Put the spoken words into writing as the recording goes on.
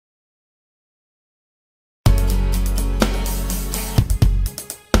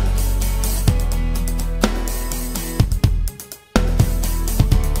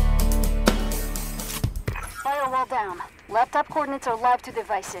Laptop coordinates are live to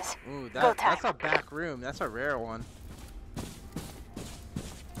devices. Ooh, Go time. that's a back room. That's a rare one.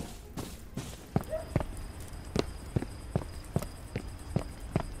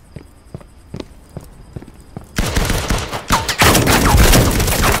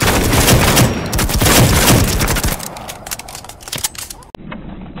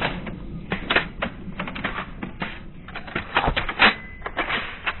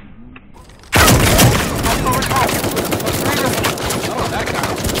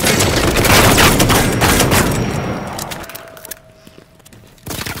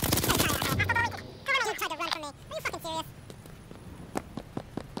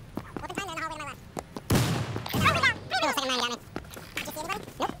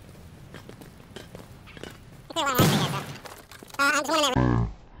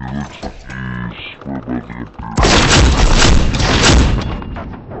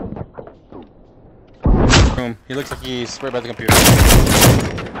 He looks like he's squared by the computer.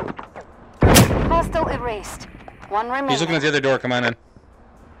 Hostile erased. One remaining. He's looking at the other door. Come on in.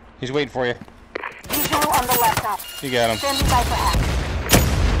 He's waiting for you. Visual on the laptop. You got him. Standing by for hack.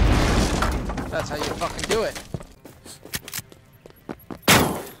 That's how you fucking do it.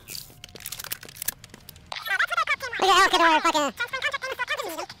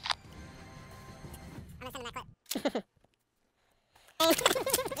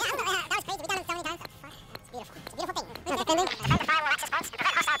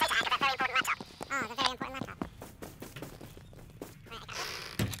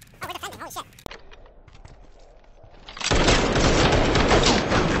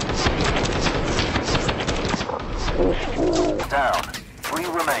 Down. 3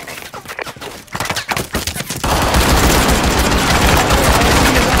 remaining.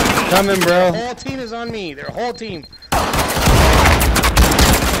 Coming, bro. The whole team is on me. Their whole team.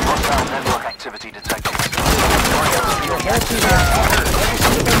 Hostile network activity detected.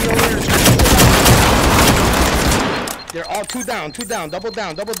 They're all two down, double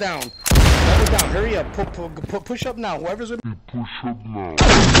down. Hurry up, push up now. Whoever's with me, push up now.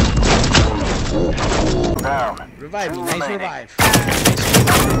 Down. Revive me, nice revive.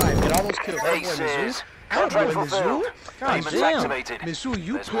 Get all those kills. Aces. Contract fulfilled. Payments activated. Mizzou,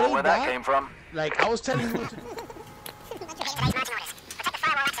 you There's more where that came from. Like I was telling you what to do.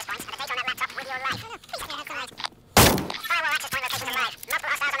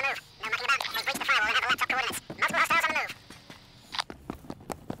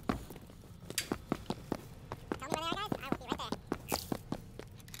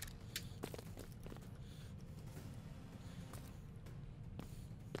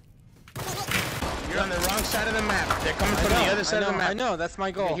 You're on the wrong side of the map. They're coming from the other side of the map. I know, that's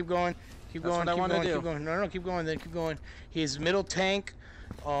my goal. Okay, keep going. Keep going. That's what I want to do. Keep going. No, keep going. Then keep going. He's middle tank.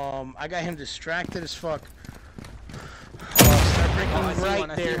 I got him distracted as fuck. Start breaking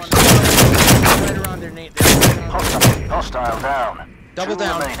right there. Right around their Nate. Hostile down. Double 2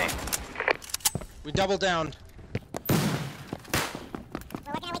 down. remaining. We double down.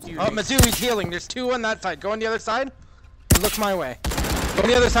 Oh, Mizzou, he's healing. There's 2 on that side. Go on the other side and look my way. Go on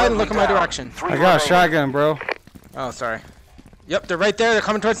the other side and look in my direction. I got a shotgun, bro. Oh, sorry. Yep, they're right there. They're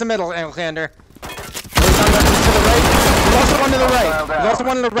coming towards the middle, Alexander. There's also one to the right. There's also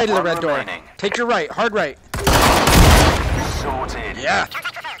one to the right of the red door. Take your right. Hard right. Sorted. Yeah.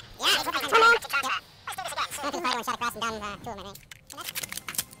 Where you guys going?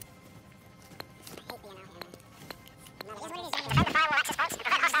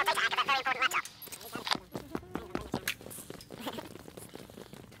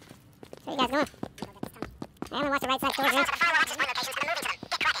 I haven't watched the right side towards you.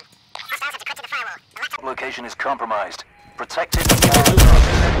 Location is compromised. Protected.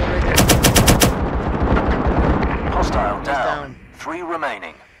 Hostile down. 3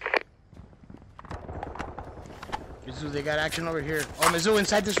 remaining. Mizzou, they got action over here. Oh, Mizzou,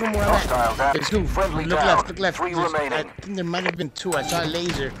 inside this room where I'm Hostile down. at. Mizzou, Friendly look down. left, look left. 3 I remaining. think there might have been 2. I saw a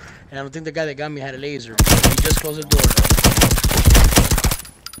laser, and I don't think the guy that got me had a laser. He just closed the door, though.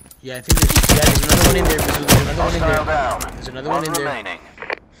 Yeah, I think there's another one in there, Mizzou. There's another one in there. Down. There's another one in there. Remaining.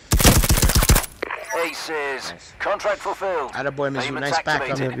 Aces. Nice. Contract fulfilled. Attaboy, Mizzou. Payments Nice backup.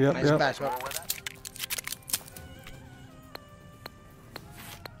 activated. Nice backup.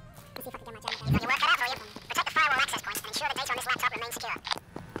 Protect the firewall access points and ensure the data on this laptop remains secure.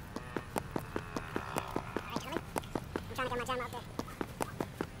 Alright, gentlemen. I'm trying to get my jam out there.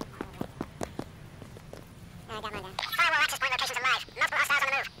 I got mine down. Firewall access point locations alive. Multiple hostiles on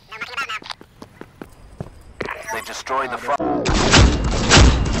the move. No mucking about now. They've destroyed the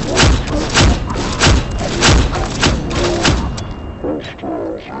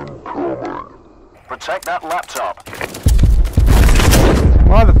Protect that laptop.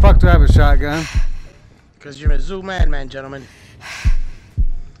 Do I have a shotgun? Because you're a Mizzou Madman, gentlemen.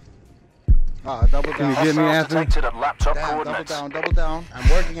 Double down. Can you get me, Hostiles Anthony? detected at laptop Down, double coordinates. down, double down. I'm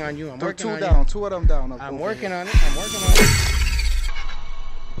working on you. I'm They're working two on down, you. two of them down. I'm working on it. I'm working on it.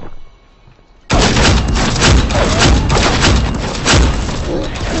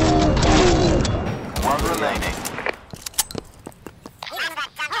 One remaining.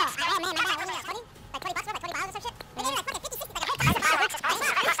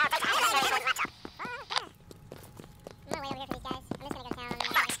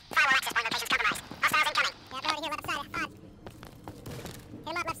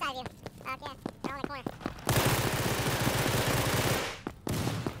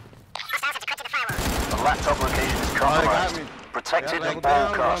 The laptop location is compromised. Protected at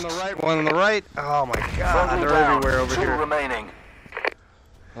all costs. One on the right. Oh my god, Friendly they're down. everywhere over Two here. remaining.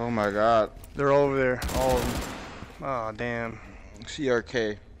 Oh my god. They're over there, all of them. Oh damn.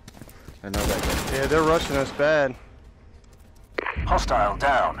 CRK. I know that guy. Yeah, they're rushing us bad. Hostile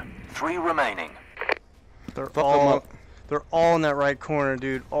down. 3 remaining. They're Fuck 'em all, up. they're all in that right corner,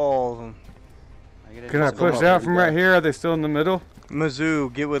 dude. All of them. Can I push out from right here? Are they still in the middle?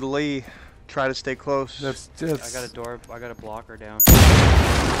 Mizzou, get with Lee. Try to stay close. That's I got a door. I got a blocker down.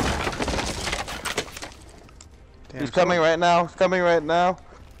 Damn, He's coming right now. He's coming right now.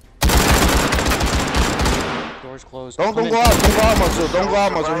 Door's closed. Don't go out. Don't go out, Mizzou. Don't go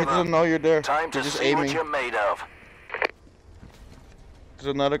out, Mizzou. He doesn't know you're there. Time They're to just see what aiming. you're made of.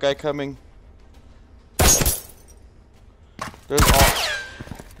 There's another guy coming. There's all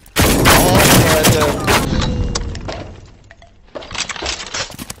right there.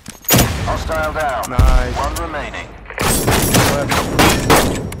 Hostile down. Nice. 1 remaining.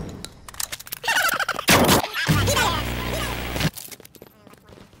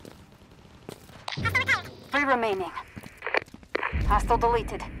 3 remaining. Hostile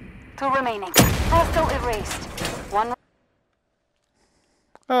deleted. 2 remaining. Hostile erased. 1.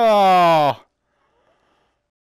 Oh.